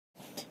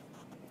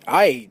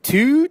I ate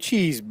 2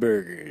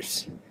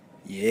 cheeseburgers.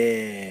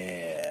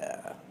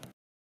 Yeah.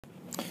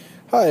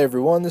 Hi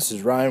everyone, this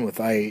is Ryan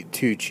with I Ate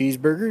 2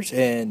 Cheeseburgers,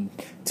 and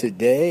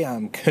today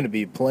I'm going to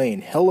be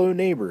playing Hello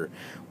Neighbor,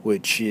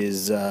 which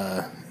is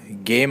a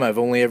game I've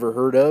only ever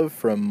heard of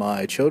from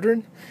my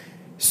children.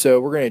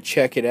 So we're going to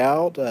check it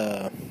out.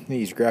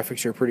 These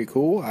graphics are pretty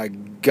cool. I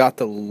got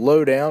the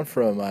lowdown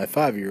from my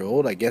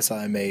 5-year-old. I guess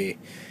I'm a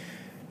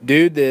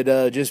dude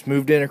that just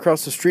moved in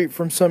across the street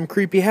from some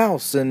creepy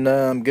house, and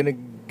I'm going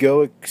to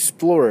go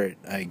explore it,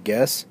 I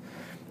guess.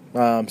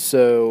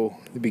 So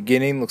the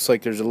beginning looks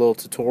like there's a little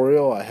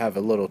tutorial. I have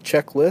a little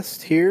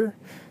checklist here.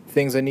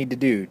 Things I need to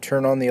do: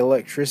 turn on the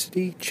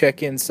electricity,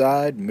 check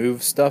inside,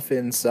 move stuff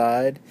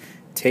inside,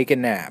 take a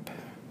nap.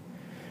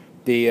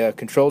 The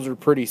controls are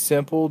pretty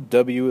simple.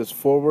 W is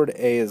forward,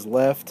 A is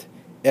left,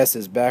 S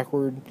is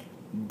backward,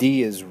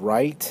 D is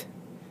right.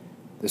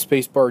 The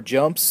spacebar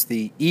jumps.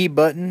 The E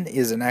button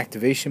is an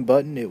activation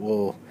button. It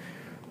will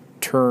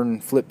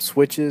flip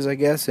switches, I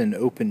guess, and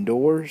open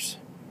doors.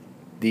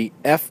 The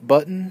F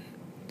button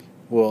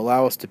will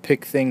allow us to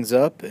pick things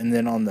up, and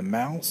then on the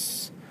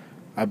mouse,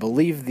 I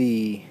believe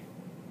the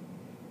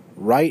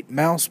right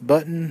mouse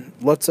button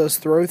lets us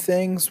throw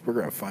things. We're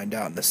going to find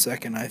out in a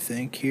second, I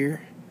think,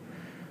 here.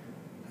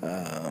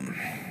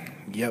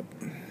 Yep,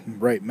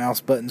 right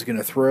mouse button's going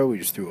to throw. We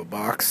just threw a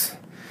box.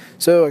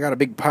 So I got a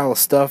big pile of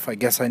stuff. I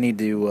guess I need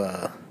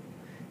to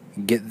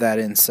get that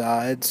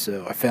inside.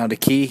 So I found a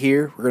key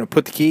here. We're going to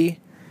put the key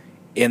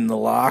in the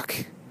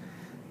lock.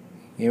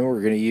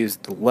 We're going to use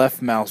the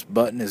left mouse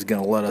button is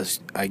going to let us,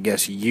 I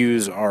guess,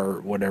 use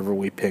our whatever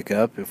we pick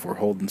up if we're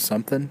holding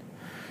something.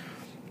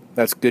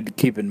 That's good to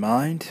keep in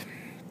mind.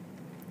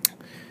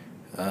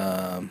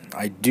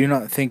 I do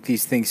not think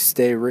these things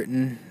stay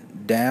written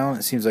down.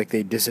 It seems like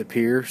they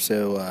disappear.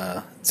 So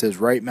it says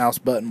right mouse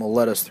button will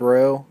let us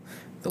throw.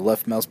 The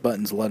left mouse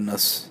button's letting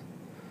us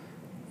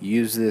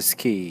use this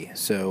key.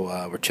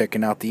 So we're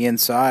checking out the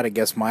inside. I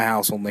guess my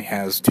house only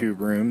has 2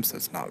 rooms.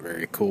 That's not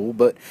very cool.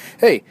 But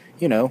hey,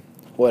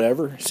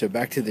 whatever. So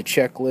back to the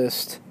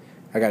checklist.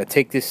 I got to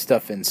take this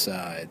stuff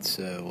inside.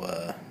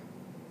 So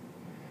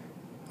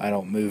I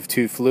don't move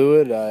too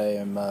fluid. I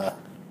am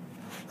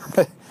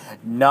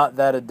not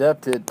that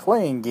adept at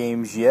playing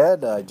games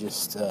yet. I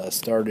just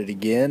started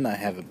again. I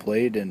haven't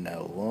played in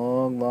a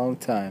long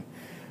time.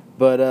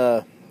 But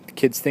the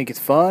kids think it's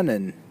fun,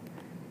 and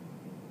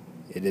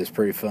it is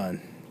pretty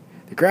fun.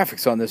 The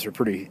graphics on this are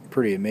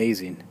pretty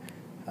amazing.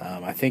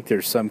 I think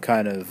there's some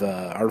kind of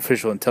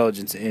artificial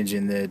intelligence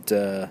engine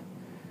that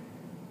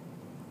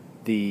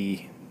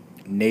the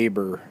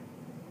neighbor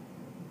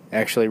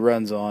actually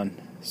runs on,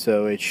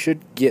 so it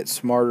should get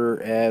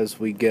smarter as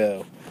we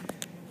go.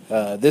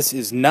 This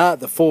is not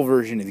the full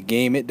version of the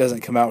game. It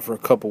doesn't come out for a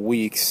couple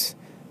weeks,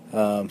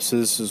 so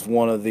this is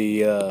one of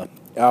the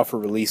alpha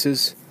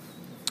releases,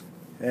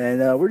 and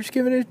we're just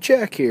giving it a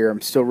check here.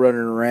 I'm still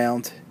running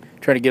around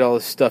trying to get all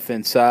this stuff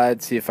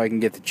inside, see if I can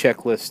get the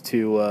checklist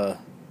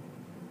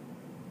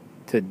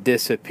to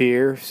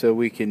disappear so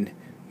we can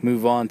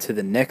move on to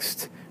the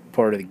next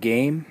part of the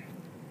game.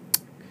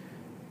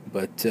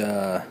 But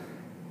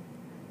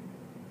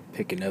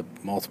picking up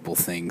multiple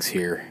things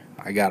here.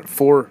 I got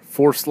four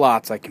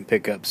slots I can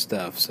pick up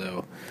stuff,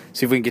 so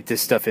see if we can get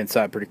this stuff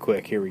inside pretty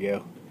quick. Here we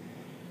go.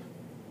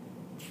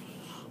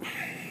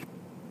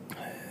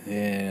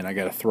 And I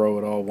got to throw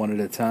it all one at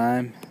a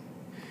time.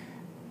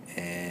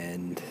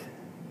 And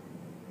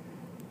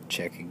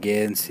check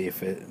again, see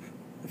if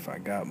I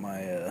got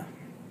my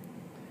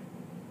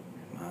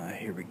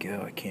here we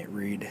go. I can't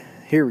read.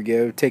 Here we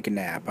go. Take a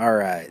nap. All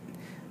right.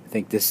 I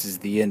think this is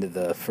the end of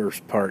the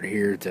first part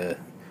here to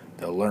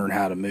learn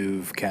how to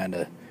move kind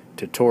of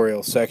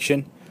tutorial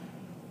section.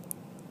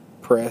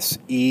 Press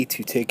E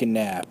to take a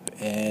nap,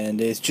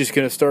 and it's just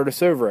going to start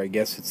us over. I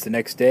guess it's the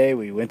next day.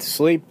 We went to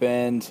sleep,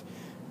 and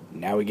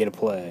now we get to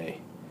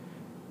play.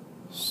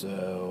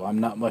 So I'm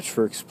not much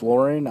for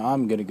exploring.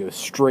 I'm going to go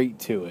straight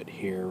to it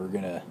here. We're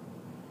going to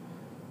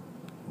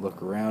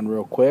look around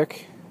real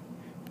quick.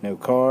 No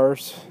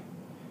cars.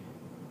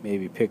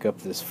 Maybe pick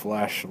up this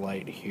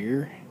flashlight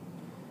here.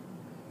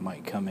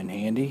 Might come in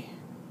handy.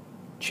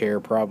 Chair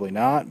probably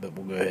not, but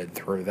we'll go ahead and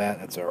throw that.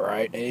 That's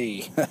alright.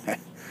 Hey.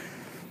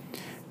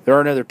 There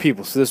aren't other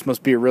people, so this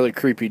must be a really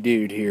creepy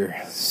dude here.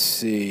 Let's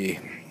see.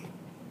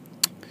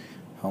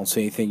 I don't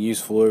see anything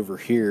useful over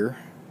here.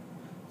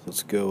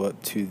 Let's go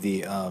up to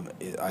the,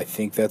 I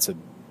think that's a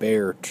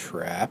bear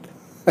trap.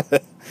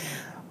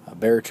 A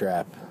bear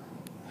trap.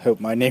 Hope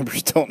my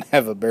neighbors don't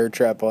have a bear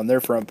trap on their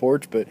front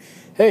porch, but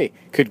hey,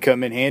 could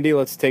come in handy.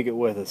 Let's take it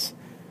with us.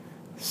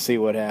 See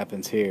what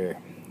happens here.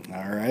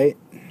 Alright.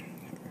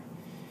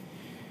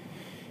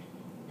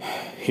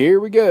 Here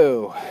we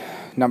go.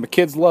 Now, my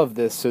kids love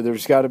this, so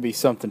there's got to be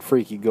something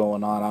freaky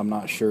going on. I'm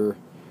not sure.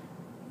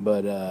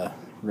 But we're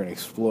going to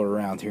explore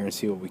around here and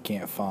see what we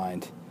can't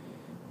find.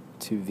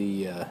 To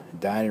the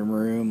dining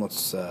room.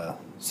 Let's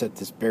set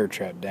this bear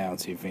trap down,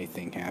 see if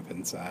anything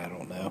happens. I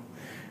don't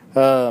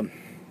know.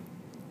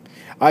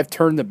 I've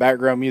turned the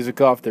background music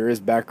off. There is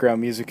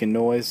background music and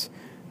noise.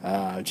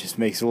 It just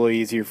makes it a little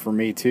easier for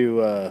me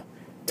to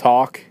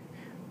talk.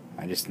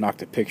 I just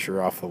knocked a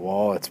picture off the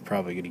wall. It's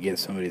probably going to get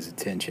somebody's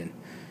attention.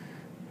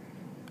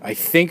 I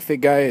think the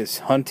guy is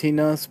hunting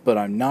us, but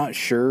I'm not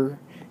sure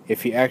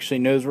if he actually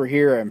knows we're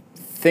here. I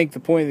think the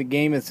point of the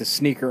game is to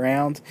sneak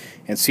around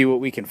and see what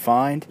we can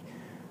find.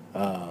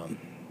 I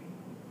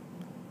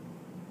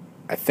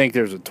think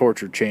there's a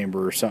torture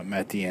chamber or something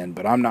at the end,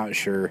 but I'm not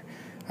sure.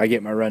 I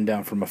get my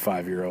rundown from a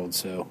 5-year-old,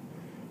 so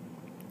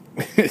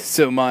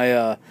so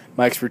my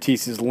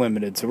expertise is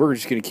limited. So we're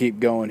just gonna keep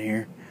going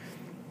here,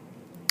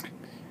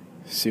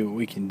 see what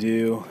we can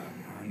do.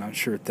 I'm not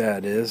sure what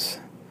that is,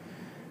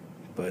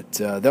 but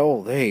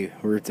hey,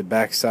 we're at the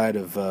back side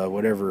of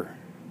whatever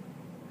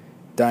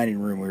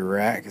dining room we were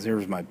at, because there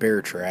was my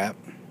bear trap.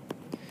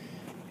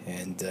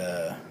 And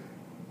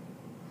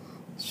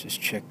let's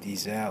just check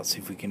these out, see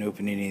if we can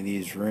open any of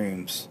these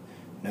rooms.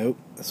 Nope,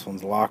 this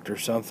one's locked or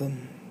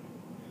something.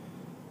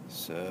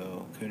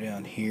 So go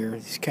down here.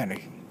 It's kind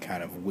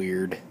of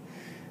weird.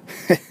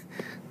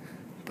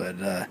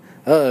 But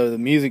uh-oh, the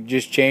music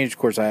just changed. Of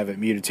course, I have it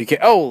muted. So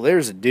oh,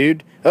 there's a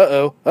dude.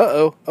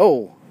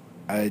 Oh,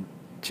 I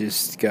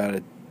just got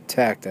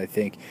attacked, I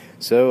think.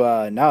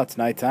 So now it's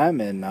nighttime,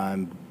 and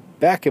I'm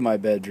back in my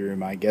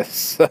bedroom, I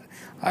guess.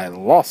 I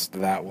lost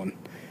that one.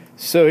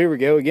 So here we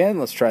go again.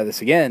 Let's try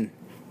this again.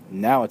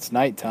 Now it's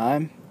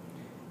nighttime,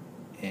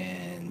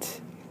 and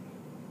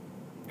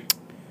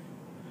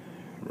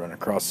run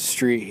across the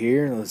street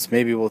here.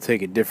 Maybe we'll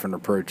take a different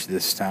approach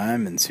this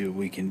time and see what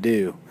we can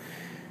do.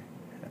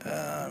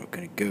 I'm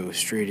gonna go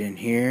straight in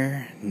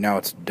here. Now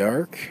it's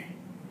dark,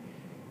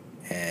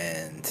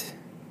 and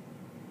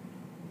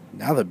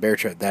now the bear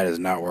trap. That is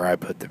not where I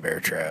put the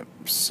bear trap.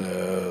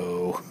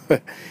 So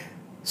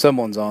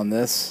someone's on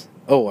this.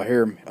 Oh, I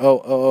hear him.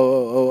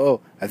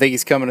 Oh. I think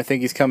he's coming.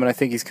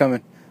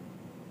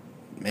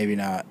 Maybe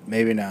not.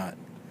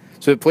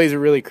 So it plays a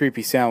really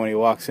creepy sound when he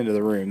walks into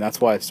the room.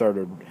 That's why I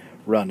started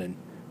running.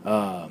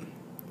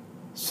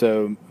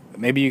 So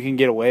maybe you can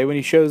get away when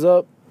he shows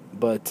up,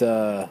 but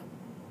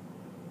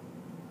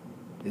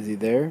is he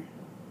there?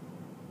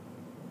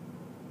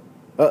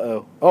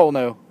 Uh-oh. Oh,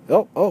 no.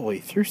 Oh, he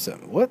threw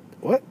something. What?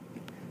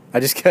 I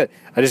just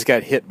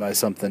got hit by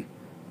something.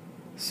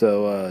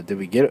 So, did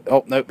we get it?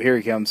 Oh, nope, here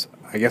he comes.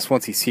 I guess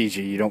once he sees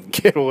you, you don't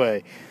get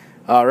away.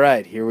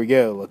 Alright, here we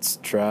go. Let's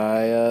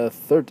try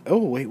third. Oh,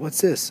 wait,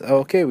 what's this? Oh,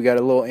 okay, we got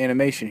a little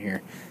animation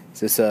here. Is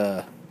this,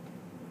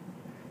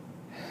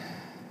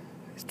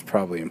 it's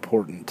probably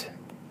important.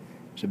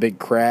 There's a big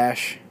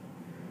crash.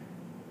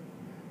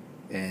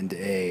 And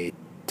a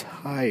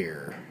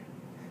tire.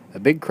 A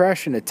big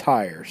crash and a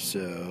tire,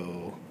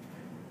 so...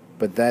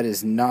 But that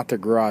is not the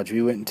garage.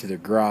 We went into the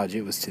garage.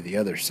 It was to the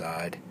other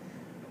side.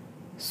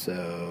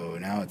 So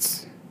now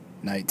it's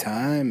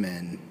nighttime,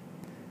 and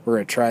we're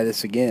going to try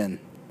this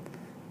again.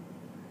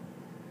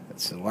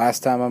 That's the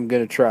last time I'm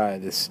going to try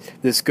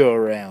this go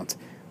around.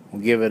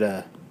 We'll give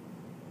it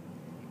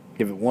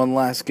one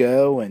last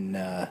go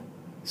and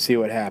see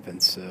what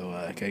happens. So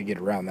I got to get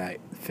around that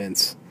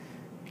fence.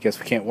 I guess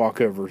we can't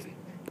walk over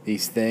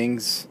these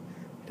things.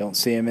 Don't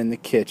see them in the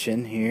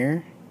kitchen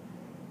here.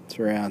 It's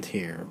around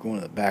here. We're going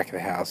to the back of the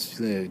house. Just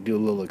gonna do a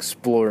little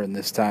exploring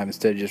this time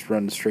instead of just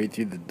running straight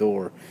through the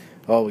door.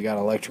 Oh, we got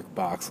an electric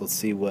box. Let's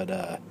see what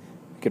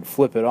we could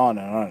flip it on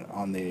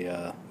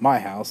the my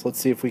house. Let's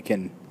see if we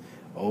can.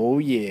 Oh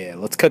yeah,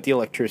 let's cut the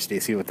electricity.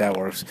 See what that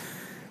works.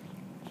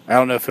 I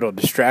don't know if it'll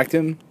distract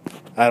him.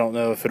 I don't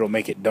know if it'll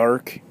make it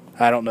dark.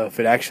 I don't know if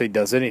it actually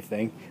does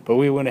anything. But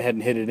we went ahead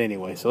and hit it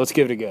anyway. So let's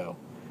give it a go.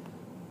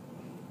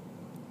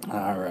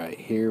 Alright,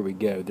 here we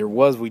go.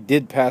 We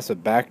did pass a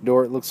back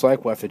door, it looks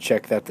like. We'll have to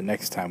check that the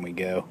next time we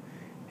go.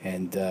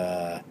 And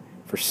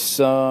for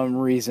some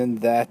reason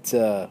that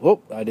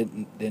I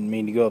didn't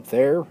mean to go up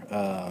there.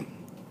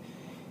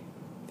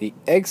 The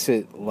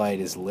exit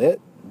light is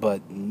lit,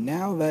 but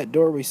now that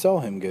door we saw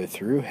him go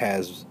through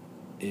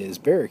is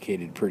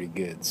barricaded pretty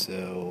good.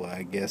 So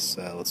I guess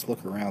let's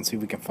look around, see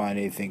if we can find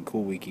anything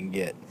cool we can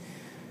get.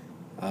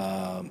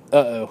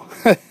 Uh-oh.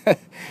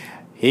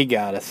 He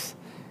got us.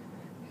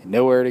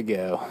 Nowhere to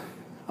go.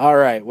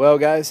 Alright, well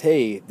guys,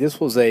 hey, this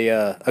was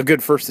a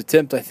good first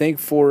attempt, I think,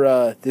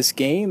 for this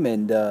game,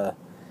 and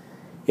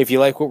if you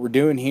like what we're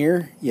doing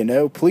here,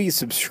 please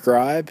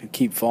subscribe,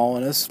 keep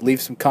following us, leave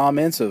some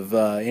comments of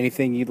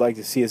anything you'd like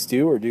to see us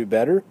do or do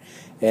better,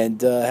 and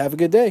have a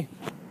good day.